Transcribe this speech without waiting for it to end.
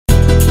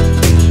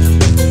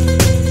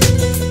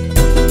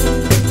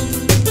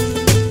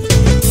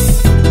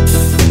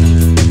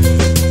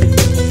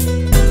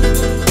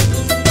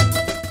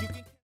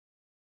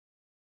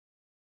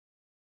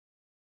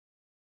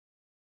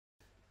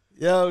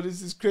Yo,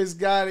 this is Chris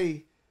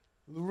Gotti,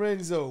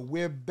 Lorenzo.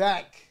 We're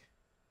back,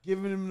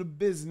 giving him the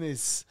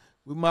business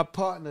with my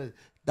partner,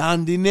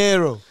 Don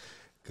Dinero.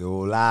 Que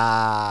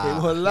hola. Que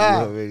hola.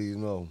 You already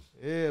know.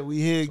 Yeah,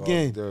 we here Talk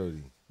again.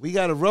 dirty. We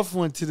got a rough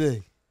one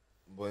today.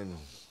 Bueno.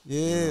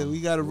 Yeah, we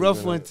got a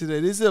rough one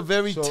today. This is a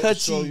very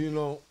touchy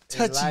one.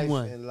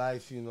 In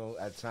life,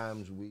 at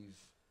times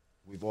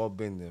we've all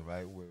been there,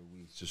 right? Where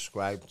we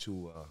subscribe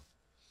to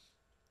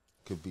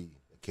could be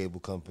a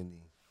cable company,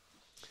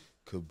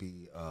 could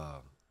be a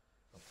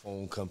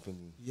phone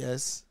company.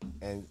 Yes.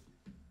 And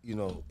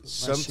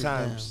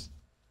sometimes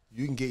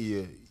you can get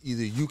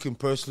either you can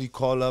personally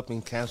call up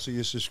and cancel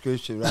your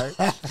subscription, right?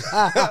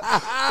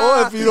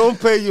 Or if you don't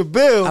pay your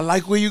bill. I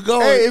like where you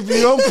going. Hey, if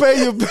you don't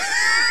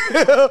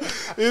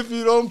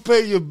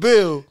pay your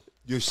bill,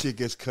 your shit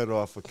gets cut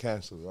off or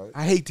canceled, right?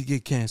 I hate to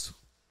get canceled.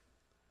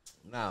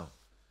 Now,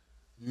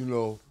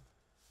 we're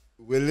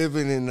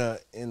living in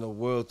a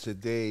world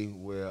today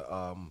where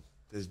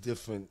there's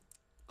different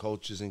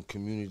cultures and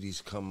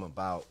communities come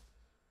about.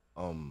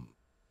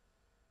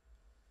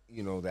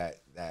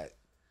 That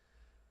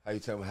how you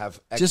tell them have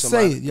X just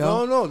amount. say it,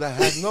 yo. No, that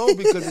has no,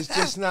 because it's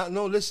just not.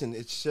 No, listen,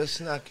 it's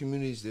just not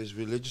communities. There's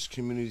religious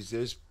communities.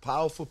 There's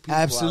powerful people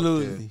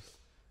Absolutely. out there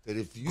that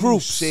if you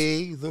Groups.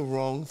 say the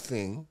wrong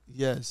thing,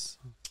 yes,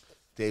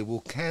 they will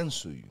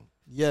cancel you.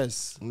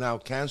 Yes. Now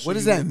cancel. What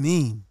does that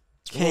mean?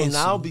 Cancel.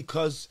 Well, now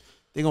because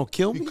they gonna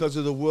kill me because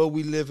of the world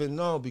we live in.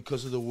 No,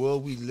 because of the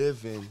world we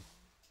live in.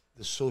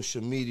 The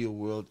social media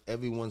world,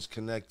 everyone's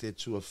connected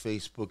to a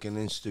Facebook, an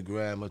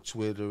Instagram, a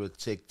Twitter, a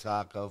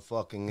TikTok, a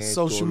fucking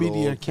social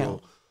media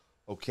account.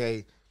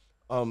 Okay,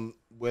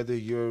 whether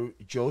you're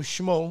Joe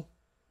Schmo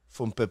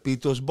from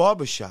Pepito's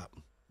Barbershop,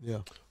 yeah,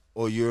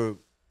 or you're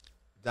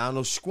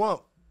Donald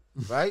Scrump,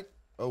 right,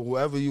 or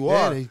whoever you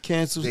are, they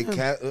cancel.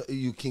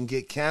 You can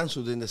get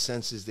canceled in the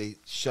sense is they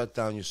shut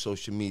down your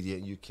social media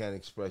and you can't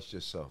express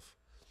yourself.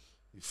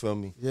 You feel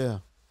me? Yeah.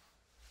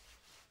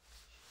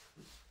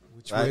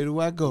 Which way do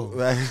I go?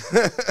 Right.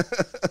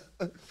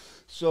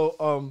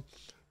 So,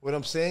 what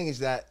I'm saying is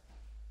that,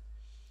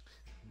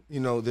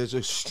 there's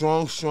a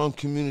strong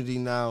community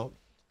now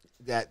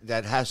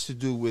that has to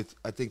do with,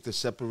 I think, the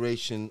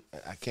separation.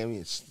 I can't.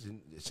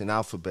 It's an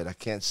alphabet. I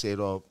can't say it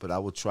all, but I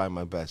will try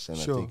my best, and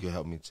sure. I think you'll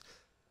help me. It's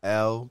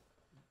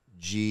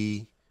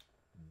LGBT.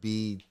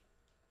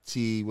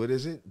 What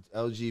is it?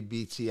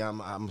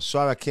 LGBT. I'm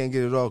sorry, I can't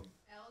get it all.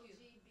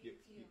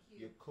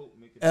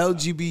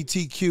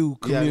 LGBTQ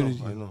community.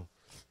 Yeah, I know.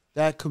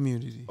 That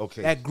community.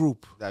 Okay. That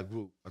group.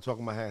 I'm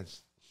talking my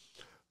hands.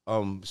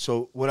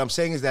 So what I'm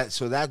saying is that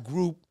that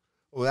group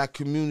or that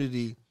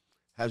community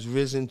has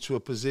risen to a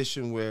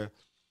position where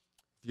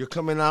you're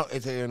coming out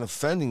and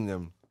offending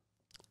them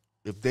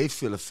if they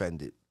feel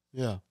offended.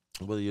 Yeah.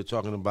 Whether you're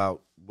talking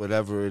about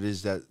whatever it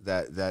is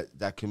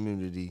that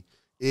community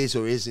is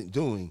or isn't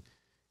doing,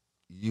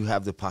 you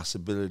have the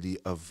possibility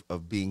of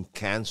being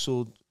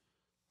canceled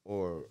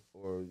or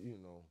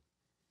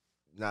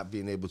not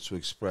being able to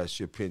express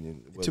your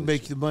opinion. To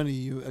make the money,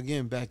 you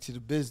again back to the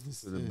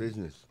business. To the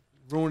business.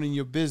 Ruining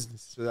your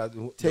business. So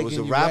there was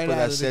a rapper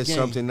that said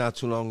something not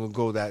too long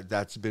ago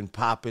that's been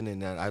popping,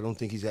 and that I don't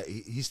think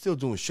he's still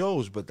doing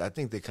shows, but I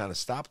think they kind of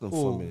stopped him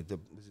for a minute.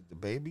 Is it the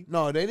baby?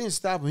 No, they didn't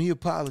stop him. He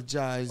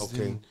apologized.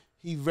 Okay. And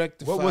he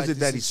rectified what was it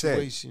that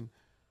situation.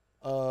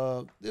 He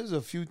said? There's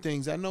a few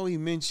things. I know he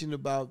mentioned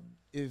about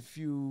if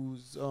you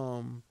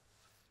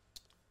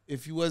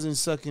wasn't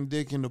sucking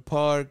dick in the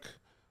park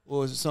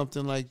or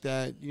something like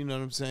that, you know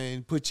what I'm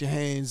saying? Put your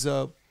hands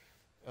up.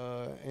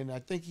 And I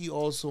think he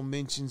also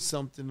mentioned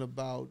something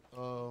about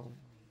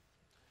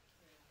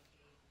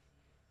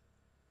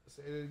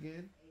say that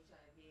again?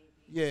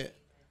 Yeah.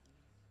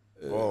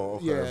 Oh,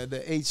 okay. Yeah,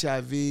 the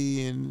HIV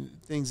and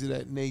things of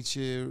that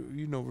nature,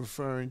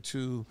 referring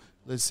to,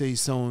 let's say,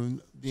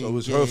 someone being so it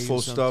was gay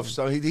hurtful stuff.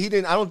 So he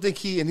didn't. I don't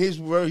think in his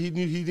word he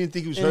didn't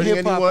think he was hurting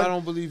hip-hop, anyone. I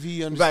don't believe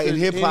he understood. Right, in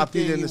hip hop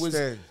he didn't anything.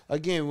 understand.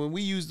 Again, when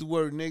we use the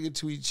word nigga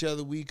to each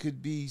other, we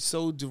could be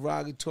so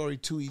derogatory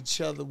to each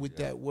other with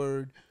that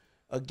word.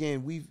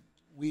 Again, we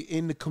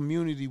in the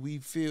community, we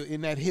feel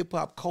in that hip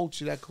hop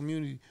culture, that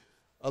community,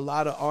 a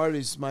lot of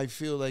artists might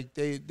feel like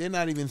they're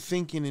not even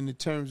thinking in the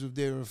terms of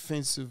they're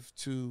offensive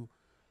to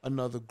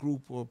another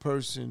group or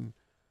person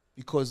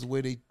because of the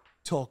way they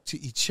talk to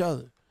each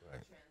other.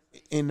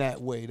 In that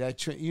way,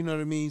 you know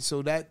what I mean?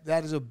 So that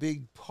is a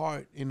big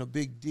part and a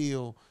big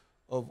deal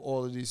of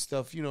all of this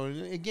stuff.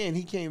 And again,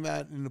 he came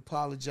out and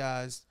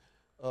apologized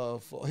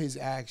for his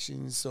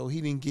actions, so he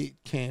didn't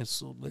get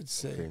canceled, let's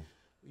say. Okay.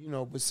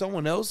 But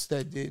someone else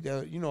that did,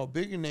 a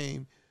bigger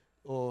name,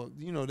 or,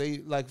 they,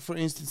 like, for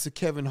instance, a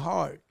Kevin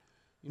Hart.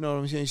 You know what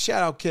I'm saying?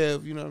 Shout out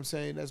Kev, you know what I'm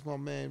saying? That's my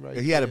man right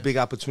there. He had a big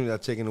opportunity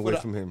taken away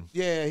from him.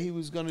 Yeah, he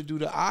was going to do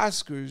the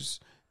Oscars,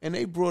 and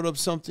they brought up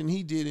something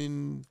he did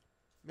in,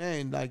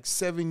 like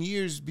 7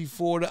 years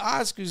before the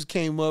Oscars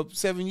came up,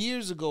 7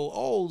 years ago,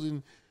 old,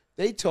 and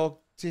they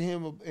talked to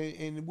him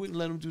and wouldn't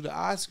let him do the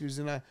Oscars.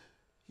 And I'd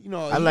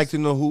like to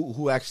know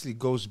who actually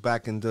goes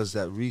back and does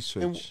that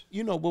research.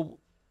 And,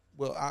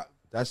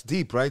 That's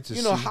deep, right?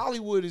 You know,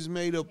 Hollywood is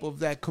made up of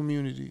that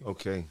community.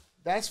 Okay.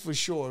 That's for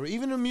sure.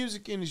 Even the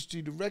music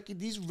industry,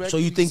 these record. So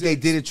you think they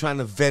did it trying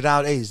to vet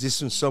out? Hey, is this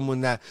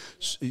someone that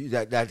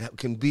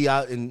can be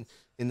out in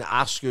the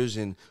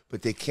Oscars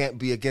but they can't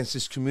be against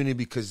this community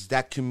because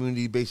that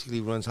community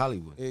basically runs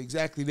Hollywood?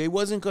 Exactly. They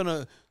wasn't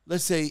gonna,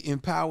 let's say,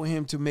 empower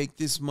him to make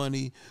this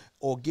money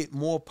or get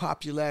more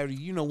popularity.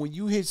 You know, when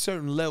you hit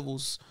certain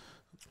levels,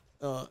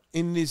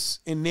 in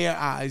their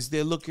eyes,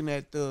 they're looking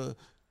at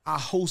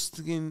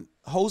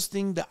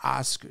hosting the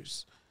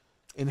Oscars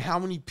and how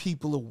many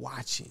people are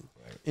watching,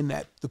 right, and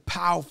that the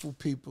powerful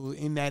people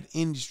in that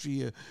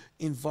industry are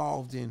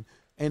involved in.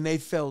 And they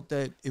felt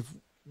that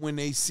when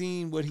they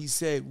seen what he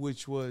said,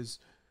 which was,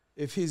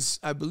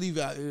 I believe,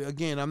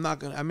 again,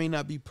 I may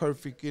not be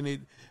perfect in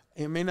it.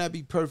 It may not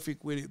be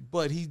perfect with it,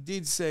 but he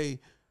did say,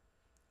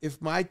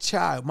 if my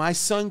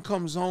son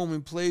comes home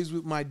and plays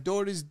with my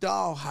daughter's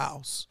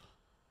dollhouse,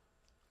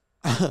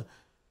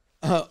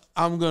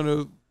 I'm going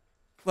to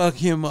fuck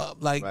him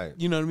up. Like, right.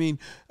 You know what I mean?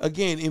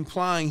 Again,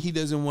 implying he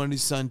doesn't want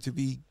his son to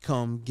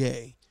become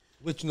gay.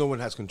 Which no one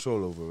has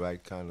control over,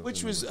 right? Kind of.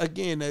 Which was,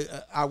 again,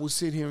 I will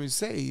sit here and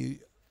say,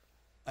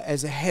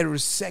 as a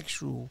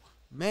heterosexual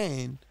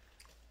man,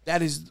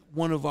 that is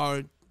one of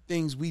our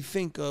things we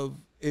think of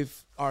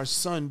if our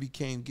son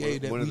became gay,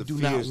 that we do not want. One of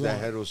the fears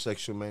that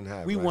heterosexual men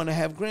have. We want to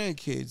have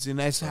grandkids, and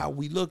that's how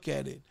we look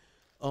at it.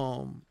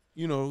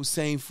 You know,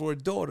 same for a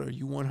daughter.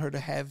 You want her to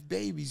have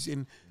babies,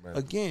 and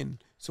again,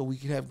 so we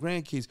could have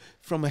grandkids.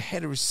 From a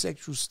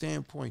heterosexual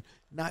standpoint,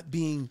 not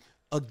being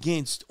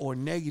against or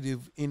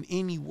negative in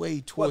any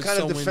way towards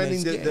someone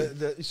that's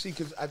gay. You see,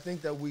 because I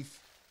think that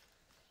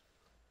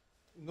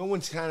no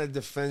one kind of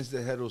defends the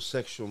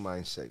heterosexual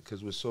mindset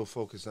because we're so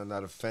focused on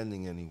not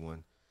offending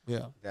anyone.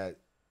 Yeah. That,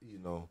 you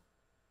know,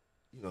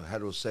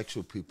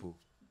 heterosexual people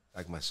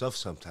like myself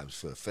sometimes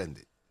feel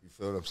offended. You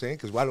feel what I'm saying?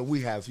 Because why don't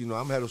we have, I'm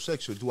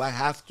heterosexual. Do I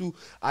have to?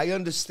 I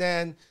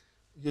understand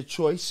your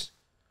choice,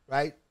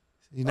 right?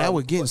 Now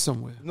we're getting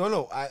somewhere.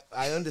 No,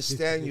 I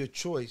understand your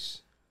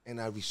choice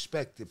and I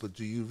respect it, but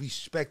do you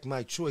respect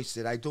my choice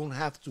that I don't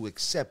have to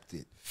accept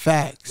it?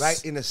 Facts.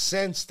 Right? In a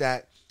sense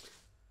that,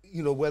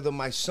 whether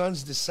my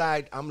sons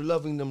decide, I'm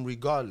loving them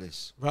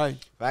regardless. Right.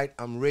 Right?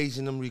 I'm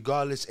raising them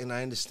regardless, and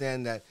I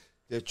understand that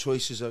their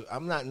choices are,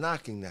 I'm not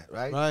knocking that,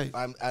 right? Right.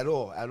 I'm at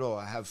all.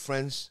 I have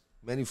friends,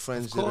 many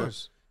friends that are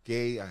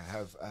gay. I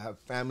have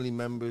family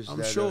members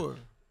that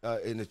are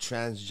in the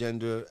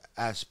transgender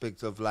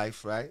aspect of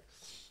life, right?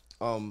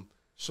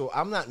 So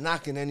I'm not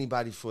knocking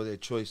anybody for their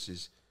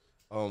choices,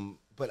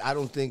 but I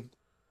don't think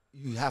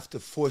you have to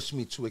force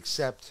me to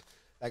accept,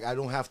 like I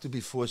don't have to be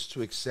forced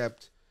to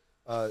accept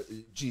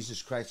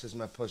Jesus Christ as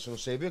my personal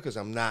savior because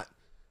I'm not,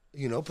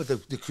 but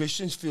the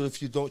Christians feel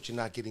if you don't, you're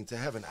not getting to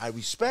heaven. I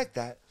respect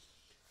that,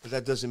 but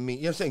that doesn't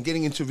mean, I'm saying,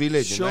 getting into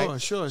religion,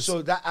 right? Sure.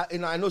 So that,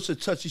 I know it's a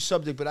touchy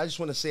subject, but I just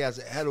want to say as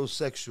a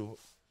heterosexual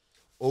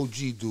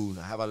OG dude,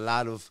 I have a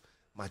lot of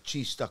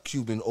machista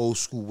Cuban old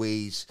school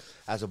ways.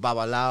 As a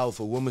babalao, if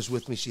a woman's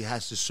with me, she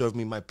has to serve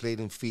me my plate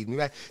and feed me,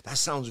 right? That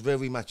sounds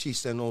very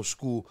machista and old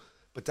school,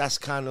 but that's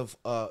kind of,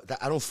 that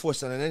I don't force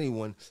that on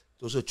anyone.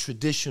 Those are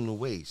traditional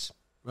ways.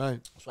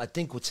 Right. So I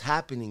think what's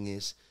happening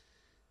is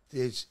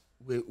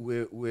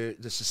where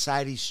the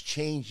society's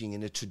changing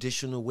and the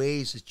traditional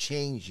ways are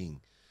changing.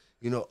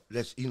 Not only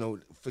the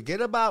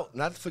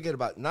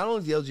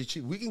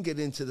LGBT, we can get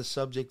into the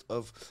subject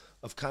of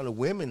kind of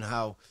women,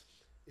 how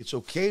it's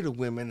okay to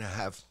women to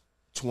have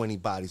 20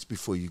 bodies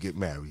before you get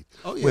married.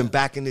 Oh, yeah. When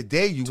back in the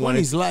day you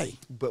wanted, light.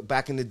 But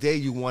back in the day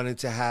you wanted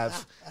to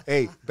have,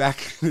 back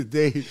in the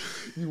day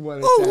you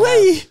wanted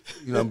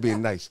have, I'm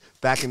being nice.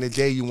 Back in the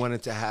day you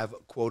wanted to have,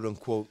 quote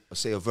unquote,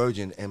 say a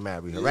virgin and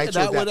marry her, right?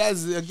 Times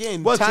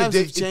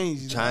have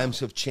changed. Times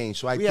have changed.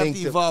 So we have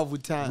to evolve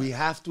with time. We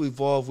have to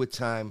evolve with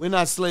time. We're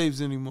not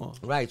slaves anymore.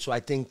 Right. So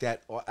I think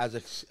that as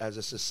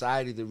a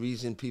society, the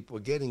reason people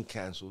are getting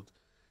canceled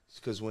is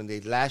because when they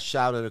lash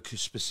out at a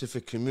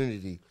specific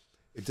community,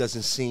 it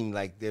doesn't seem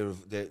like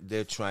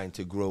they're trying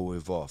to grow or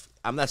evolve.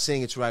 I'm not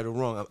saying it's right or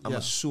wrong. I'm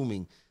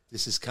assuming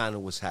this is kind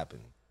of what's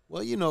happening.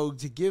 Well,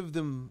 to give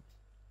them,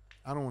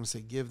 I don't want to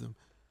say give them,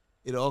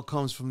 it all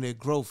comes from their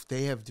growth.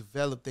 They have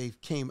developed, they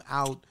came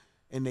out,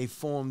 and they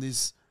formed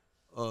this,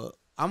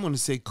 I'm going to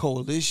say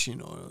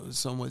coalition or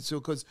somewhat. So,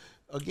 because,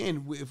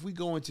 again, if we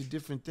go into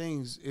different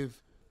things,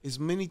 if as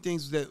many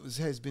things that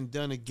has been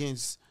done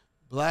against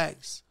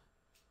blacks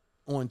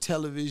on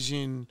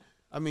television,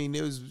 I mean,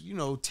 there was,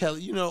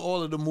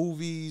 all of the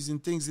movies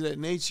and things of that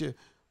nature.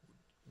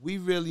 We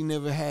really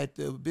never had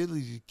the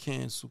ability to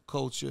cancel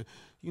culture,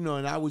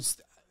 and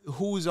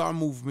who is our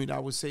movement? I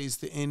would say it's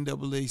the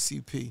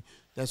NAACP.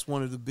 That's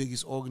one of the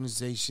biggest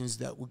organizations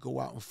that would go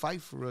out and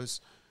fight for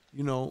us,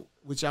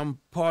 which I'm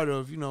part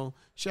of,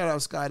 shout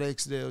out Scott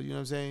Xdale, you know what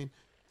I'm saying?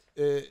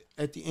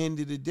 At the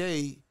end of the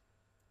day,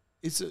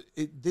 this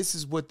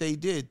is what they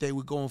did. They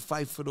would go and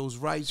fight for those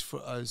rights for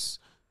us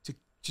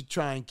to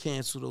try and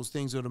cancel those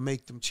things or to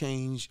make them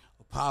change,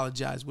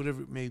 apologize,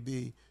 whatever it may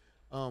be.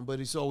 But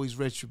it's always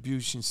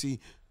retribution. See,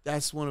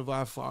 that's one of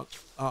our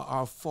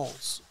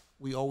faults.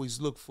 we always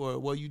look for,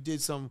 well, you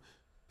did something,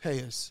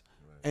 pay us.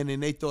 Right. And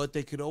then they thought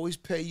they could always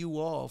pay you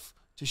off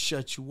to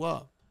shut you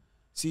up.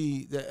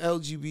 See, the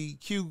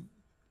LGBTQ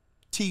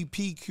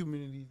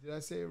community, did I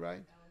say it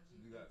right?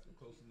 You got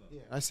close enough.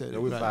 Yeah, I said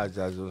it we right.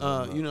 apologize. You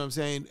know what I'm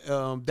saying?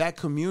 That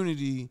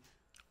community,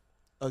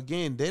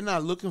 again, they're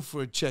not looking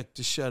for a check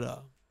to shut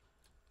up.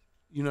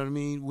 You know what I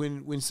mean?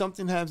 When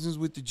something happens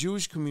with the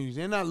Jewish community,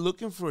 they're not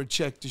looking for a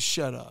check to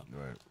shut up.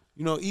 Right.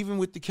 You know, even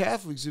with the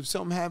Catholics, if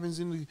something happens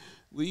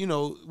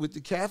with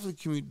the Catholic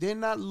community, they're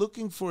not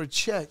looking for a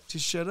check to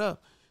shut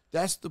up.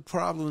 That's the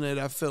problem that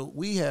I felt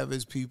we have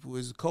as people,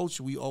 as a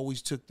culture. We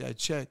always took that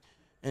check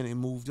and it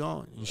moved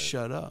on and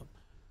shut up.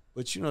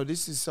 But you know,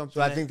 this is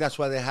something. So I think that's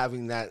why they're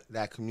having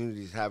that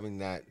community is having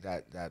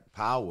that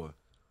power,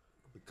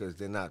 because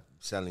they're not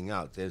selling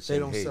out. They're saying,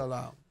 they don't hey, sell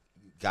out.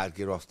 Got to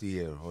get off the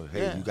air, or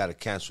hey, you got to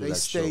cancel that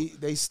show.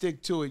 They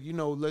stick to it. You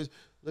know,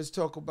 let's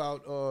talk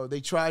about. They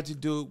tried to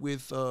do it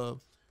with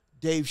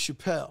Dave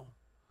Chappelle,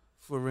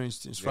 for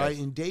instance, right?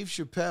 And Dave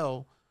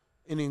Chappelle,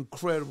 an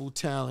incredible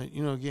talent.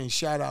 You know, again,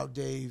 shout out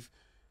Dave.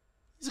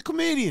 He's a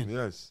comedian.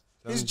 Yes,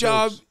 his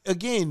job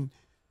again.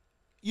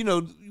 You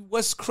know,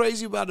 what's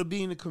crazy about it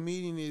being a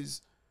comedian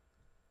is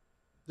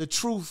the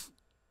truth.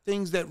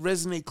 Things that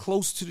resonate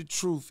close to the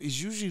truth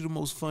is usually the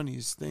most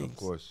funniest things. Of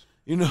course.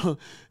 You know,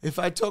 if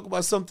I talk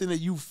about something that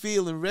you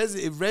feel and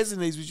it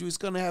resonates with you, it's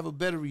going to have a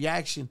better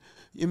reaction.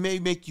 It may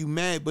make you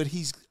mad, but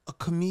he's a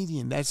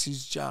comedian. That's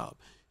his job.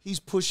 He's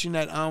pushing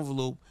that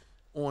envelope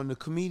on the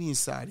comedian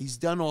side. He's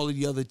done all of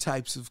the other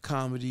types of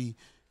comedy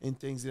and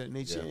things of that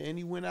nature. Yeah. And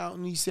he went out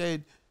and he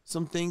said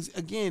some things,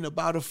 again,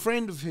 about a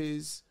friend of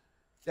his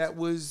that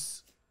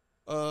was,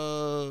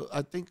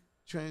 I think, a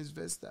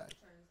transgender,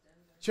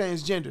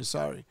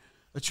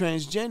 a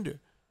transgender.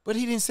 But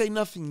he didn't say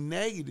nothing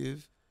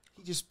negative.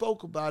 He just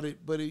spoke about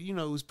it, but it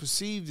was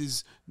perceived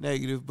as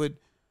negative. But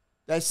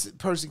that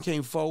person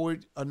came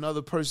forward.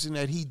 Another person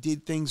that he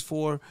did things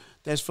for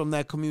that's from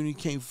that community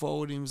came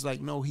forward and was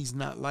like, no, he's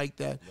not like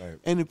that. Right.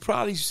 And it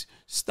probably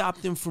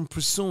stopped him from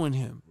pursuing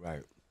him,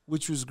 right?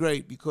 Which was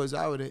great, because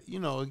I would,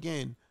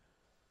 again,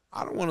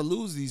 I don't want to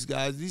lose these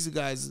guys. These are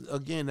guys,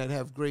 again, that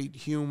have great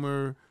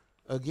humor,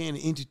 again,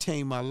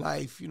 entertain my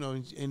life,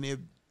 and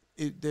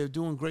they're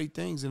doing great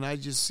things. And I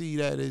just see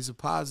that as a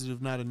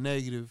positive, not a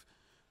negative.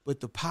 But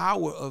the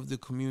power of the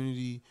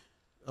community,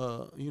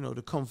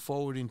 to come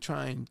forward and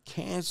try and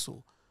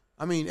cancel.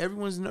 I mean,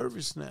 everyone's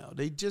nervous now.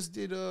 They just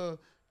did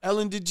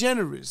Ellen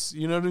DeGeneres,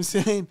 you know what I'm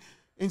saying?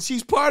 And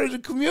she's part of the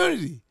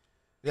community.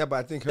 Yeah, but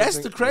I think that's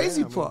the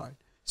crazy part.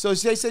 So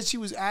they said she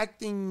was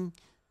acting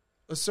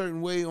a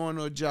certain way on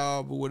her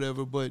job or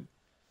whatever, but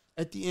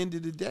at the end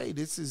of the day,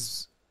 this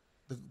is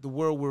the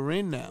world we're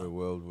in now. The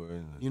world we're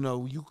in.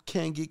 You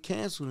can't get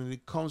canceled, and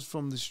it comes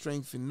from the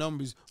strength in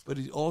numbers, but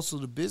it's also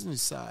the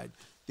business side.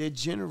 They're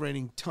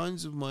generating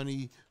tons of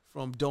money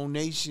from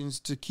donations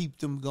to keep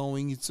them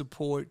going and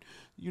support.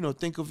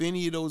 Think of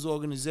any of those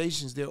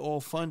organizations, they're all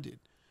funded.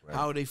 Right.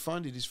 How are they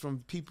funded? It's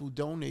from people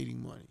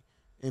donating money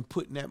and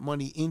putting that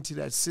money into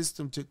that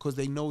system because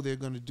they know they're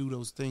going to do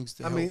those things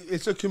to help. I mean,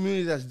 it's a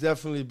community that's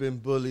definitely been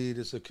bullied.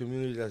 It's a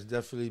community that's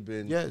definitely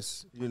been,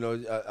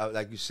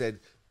 like you said,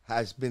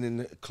 has been in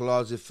the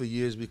closet for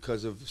years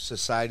because of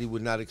society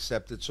would not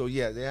accept it. So,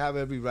 yeah, they have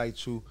every right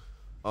to,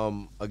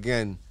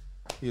 again,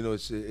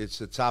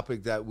 it's a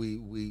topic that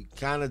we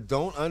kind of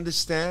don't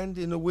understand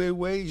in a weird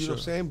way, you know what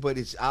I'm saying? But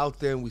it's out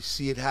there and we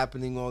see it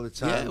happening all the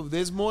time. Yeah,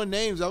 there's more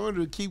names. I want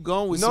to keep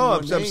going with some more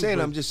names. I'm saying,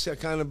 I'm just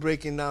kind of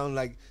breaking down,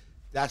 like,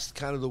 that's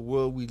kind of the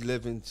world we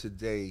live in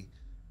today.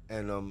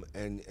 And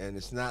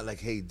it's not like,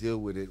 hey, deal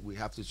with it. We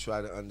have to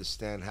try to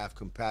understand, have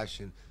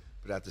compassion,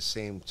 but at the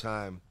same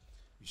time,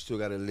 you still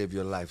got to live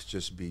your life,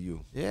 just be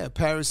you. Yeah,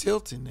 Paris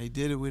Hilton, they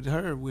did it with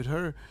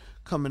her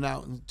coming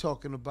out and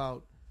talking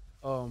about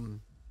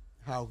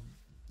how,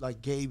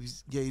 like,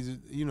 gays,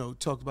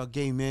 talked about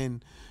gay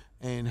men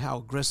and how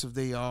aggressive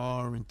they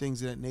are and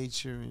things of that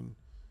nature.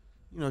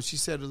 And, she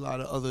said a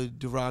lot of other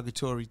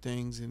derogatory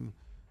things. And,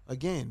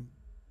 again,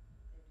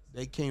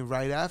 they came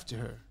right after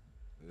her.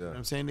 Yeah. You know what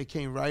I'm saying? They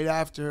came right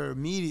after her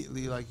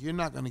immediately, like, you're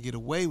not going to get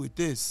away with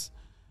this.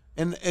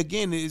 And,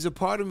 again, there's a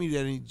part of me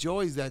that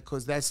enjoys that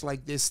because that's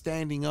like they're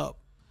standing up.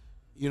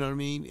 You know what I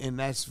mean? And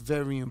that's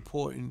very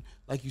important.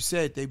 Like you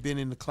said, they've been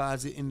in the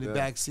closet, in the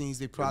back scenes.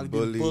 They've probably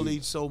been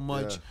bullied so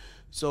much. Yeah.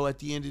 So at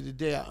the end of the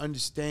day, I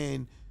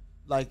understand.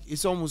 Like,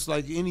 it's almost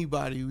like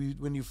anybody,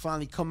 when you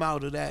finally come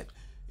out of that,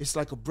 it's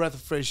like a breath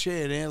of fresh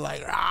air. They're like,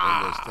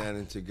 they're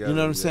standing together. You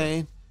know what I'm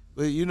saying?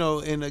 But,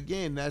 and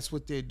again, that's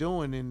what they're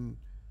doing. And,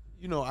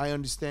 I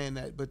understand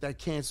that. But that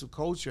cancel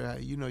culture,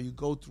 you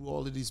go through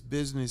all of this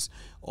business,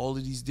 all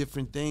of these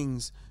different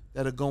things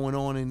that are going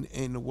on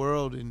in the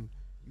world, and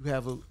you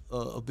have a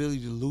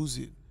ability to lose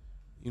it,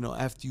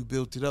 after you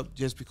built it up,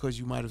 just because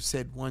you might have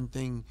said one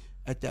thing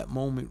at that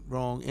moment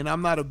wrong. And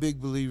I'm not a big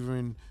believer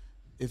in,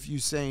 if you're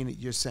saying it,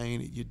 you're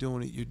saying it. You're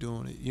doing it, you're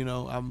doing it.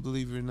 I'm a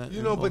believer in that.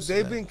 But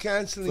they've been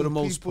canceling for the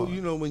most people.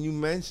 Part. When you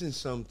mention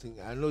something,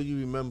 I know you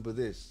remember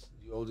this.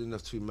 You're old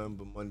enough to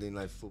remember Monday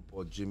Night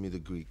Football, Jimmy the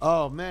Greek.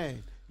 Oh,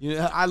 man. You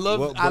know, I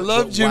love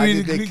why Jimmy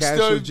did the they Greek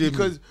cancel story Jimmy?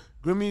 because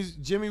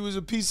Jimmy was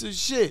a piece of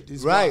shit.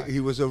 Is Right, why. he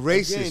was a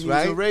racist, Again, he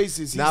right? was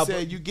a racist. He Now,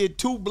 said you get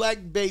 2 black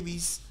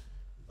babies,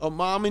 a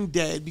mom and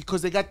dad,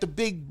 because they got the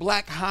big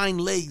black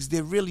hind legs.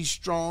 They're really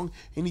strong.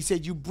 And he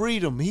said you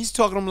breed them. He's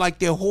talking them like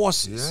they're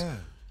horses. Yeah.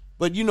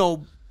 But, you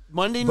know,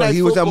 Monday But Night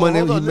he was Football. on Monday,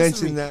 hold on, he listen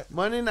to mentioned me. that.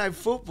 Monday Night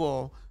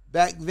Football,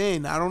 back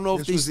then, I don't know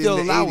if This they was in still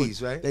the allow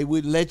 80s, it. right? They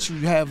would let you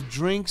have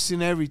drinks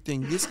and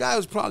everything. This guy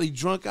was probably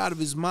drunk out of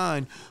his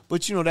mind.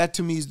 But, you know, that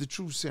to me is the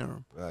truth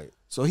serum. Right.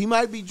 So he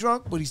might be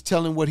drunk, but he's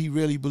telling what he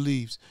really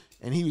believes.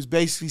 And he was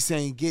basically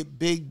saying, get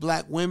big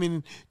black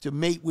women to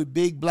mate with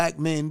big black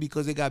men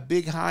because they got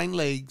big hind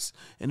legs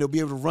and they'll be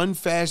able to run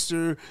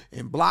faster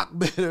and block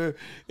better.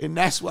 And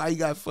that's why he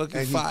got fucking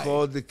And he fired.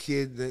 called the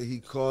kid,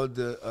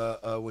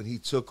 when he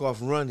took off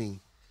running,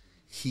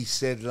 he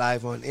said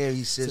live on air,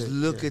 he says,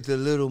 look at the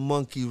little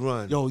monkey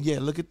run. Yo, yeah,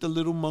 look at the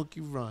little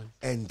monkey run.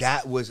 And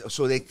that was,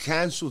 so they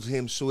canceled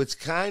him. So it's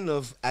kind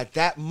of, at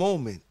that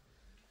moment,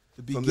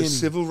 from the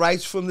civil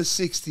rights from the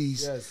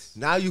 60s, Yes.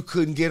 now you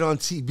couldn't get on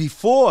TV.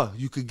 Before,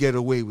 you could get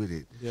away with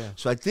it. Yeah.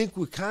 So I think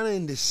we're kind of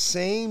in the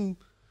same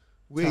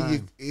way,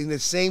 Time. in the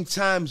same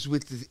times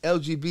with the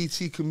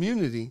LGBT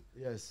community,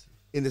 Yes.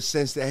 in the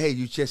sense that, hey,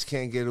 you just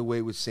can't get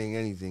away with saying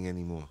anything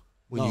anymore.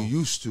 When No. you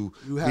used to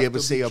You be have able to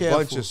to say be a careful.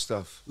 bunch of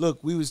stuff.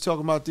 Look, we was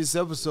talking about this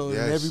episode, and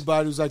Yes.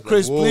 everybody was like,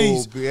 Chris, Whoa,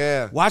 please,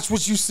 yeah. watch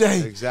what you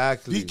say.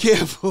 Exactly. Be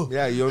careful.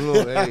 Yeah, you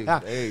know,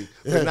 hey.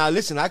 But now,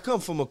 listen, I come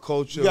from a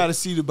culture. You got to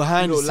see the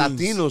behind the scenes.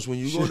 Latinos, when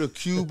you go to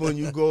Cuba and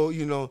you go,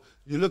 you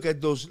look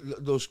at those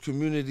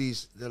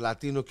communities, the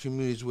Latino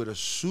communities with a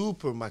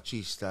super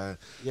machista.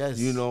 Yes.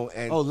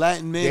 And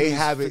Latin men. they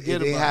have it.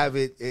 forget They about have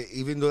it.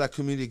 Even though that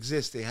community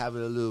exists, they have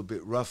it a little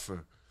bit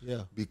rougher.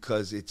 Yeah.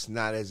 Because it's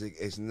not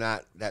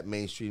that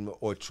mainstream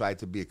or tried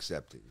to be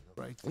accepted.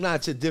 Right. No,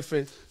 it's a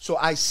different. So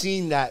I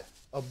seen that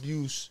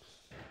abuse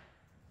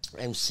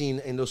and seen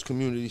in those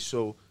communities.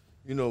 So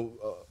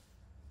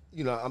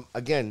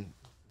again,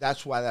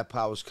 that's why that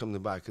power's coming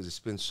about, because it's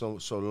been so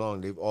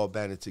long. They've all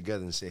banded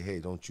together and say, "Hey,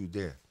 don't you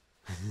dare."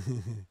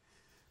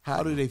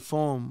 How do they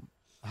form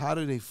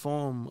the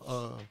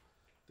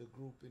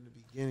group in the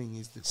beginning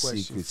is the question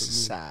Secret for me.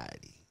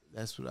 society.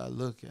 That's what I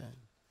look at.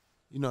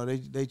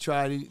 They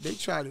try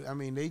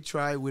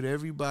with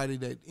everybody,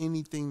 that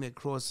anything that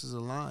crosses a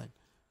line.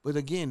 But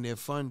again, they're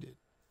funded.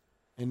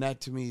 And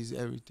that to me is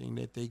everything,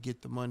 that they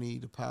get the money,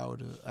 the power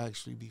to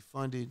actually be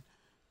funded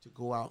to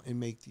go out and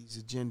make these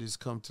agendas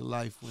come to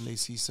life when they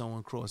see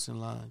someone crossing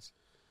lines.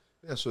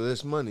 Yeah, so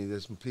there's money.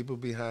 There's people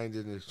behind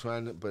it, and they're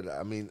trying to. But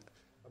I mean,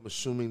 I'm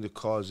assuming the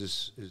cause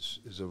is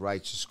a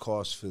righteous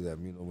cause for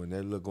them. When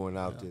they're going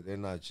out there, they're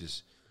not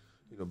just,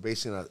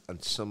 basing on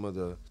some of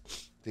the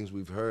things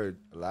we've heard.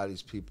 A lot of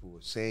these people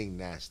were saying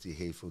nasty,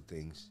 hateful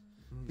things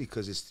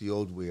because it's the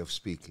old way of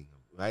speaking,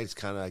 right? It's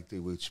kind of like they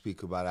would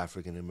speak about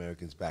African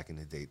Americans back in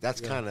the day. That's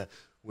kind of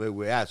where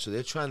we're at. So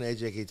they're trying to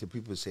educate the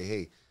people to say,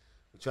 hey,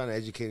 we're trying to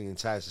educate the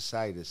entire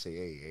society to say,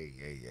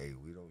 hey,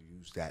 we don't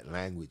use that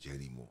language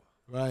anymore.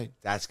 Right.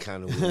 That's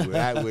kind of where we're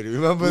at with it.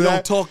 Remember we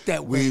that? don't talk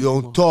that way. We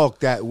don't talk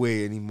that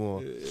way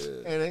anymore.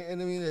 Yeah.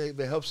 And I mean, it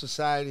helps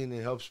society and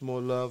it helps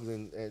more love.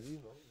 And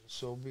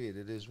so be it.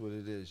 It is what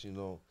it is.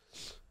 I'm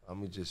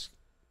gonna just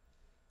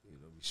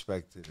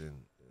respect it.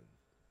 And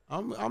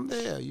I'm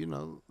there.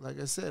 Like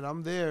I said,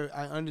 I'm there.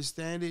 I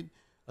understand it.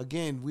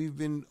 Again, we've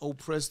been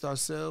oppressed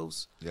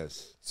ourselves.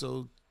 Yes.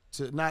 So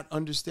to not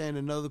understand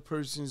another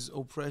person's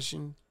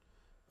oppression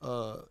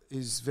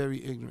is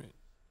very ignorant.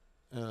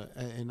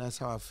 And that's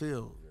how I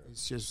feel. Yeah.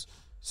 It's just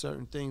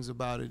certain things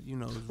about it,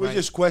 We're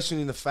just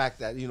questioning the fact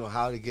that,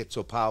 how they get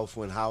so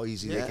powerful and how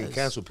easy they can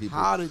cancel people.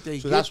 How did they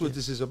So get that's there? what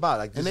this is about.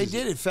 And they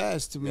did it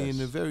fast to me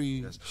in a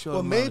very short Well,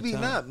 amount maybe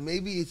of time. not.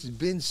 Maybe it's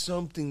been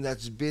something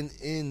that's been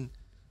in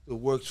the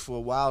works for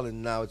a while,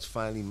 and now it's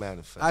finally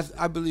manifested.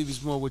 I believe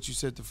it's more what you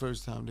said the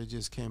first time. They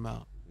just came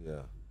out.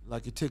 Yeah.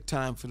 Like it took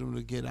time for them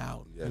to get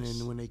out. Yes. And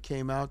then when they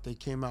came out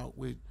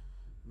with,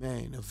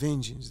 a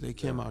vengeance. They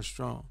came out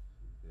strong.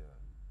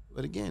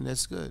 But again,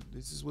 that's good.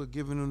 This is what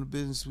giving them the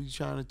business we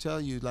trying to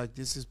tell you. Like,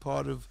 this is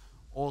part of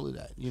all of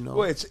that,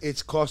 Well,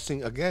 it's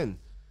costing, again,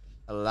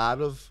 a lot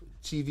of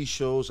TV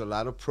shows, a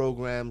lot of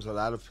programs, a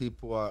lot of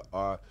people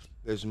are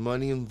there's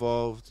money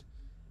involved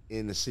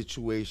in the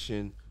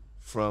situation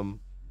from,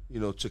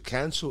 to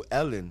cancel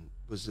Ellen.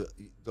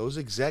 Those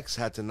execs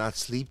had to not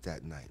sleep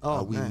that night.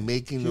 Are we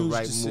making the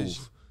right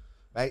move?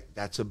 Right?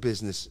 That's a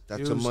business.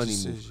 That's a money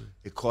move.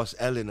 It cost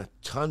Ellen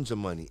tons of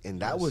money.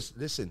 And that was,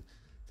 listen,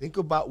 think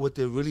about what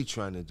they're really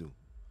trying to do.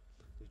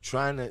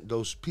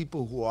 Those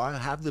people who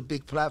have the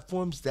big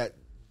platforms that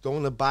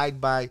don't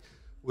abide by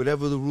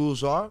whatever the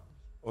rules are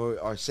or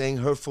are saying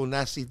hurtful,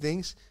 nasty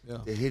things,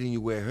 they're hitting you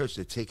where it hurts.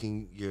 They're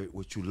taking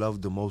what you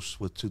love the most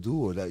what to do,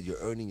 or that you're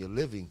earning your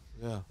living,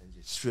 and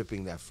just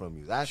stripping that from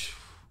you.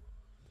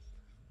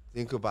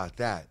 Think about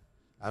that.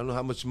 I don't know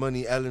how much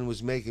money Ellen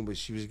was making, but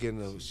she was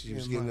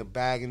getting a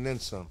bag and then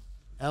some.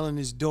 Ellen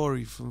is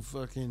Dory from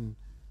fucking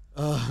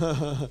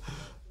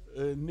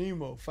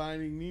Nemo,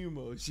 Finding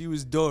Nemo. She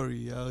was Dory,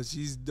 yo.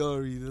 She's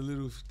Dory, the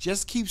little.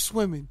 Just keep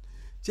swimming.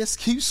 Just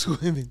keep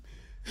swimming.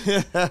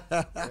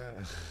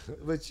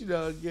 But you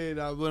know, again,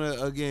 I want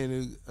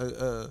to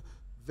a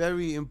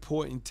very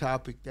important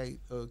topic that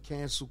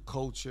cancel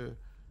culture.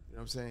 You know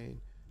what I'm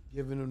saying?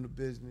 Giving them the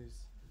business,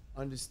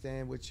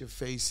 understand what you're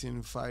facing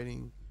and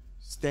fighting,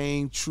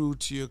 staying true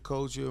to your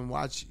culture, and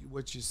watch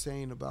what you're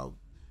saying about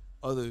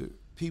other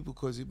people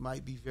because it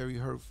might be very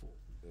hurtful,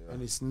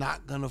 and it's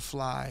not gonna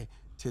fly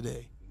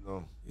today.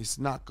 No, it's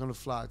not gonna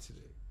fly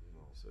today.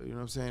 No. So you know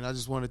what I'm saying? I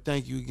just want to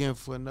thank you again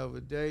for another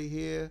day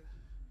here.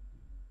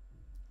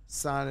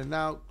 Signing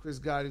out, Chris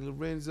Gotti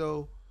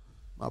Lorenzo,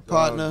 my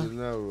partner.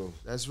 Gennaro.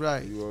 That's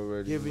right. You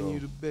already giving know. you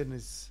the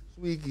business.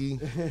 Squeaky.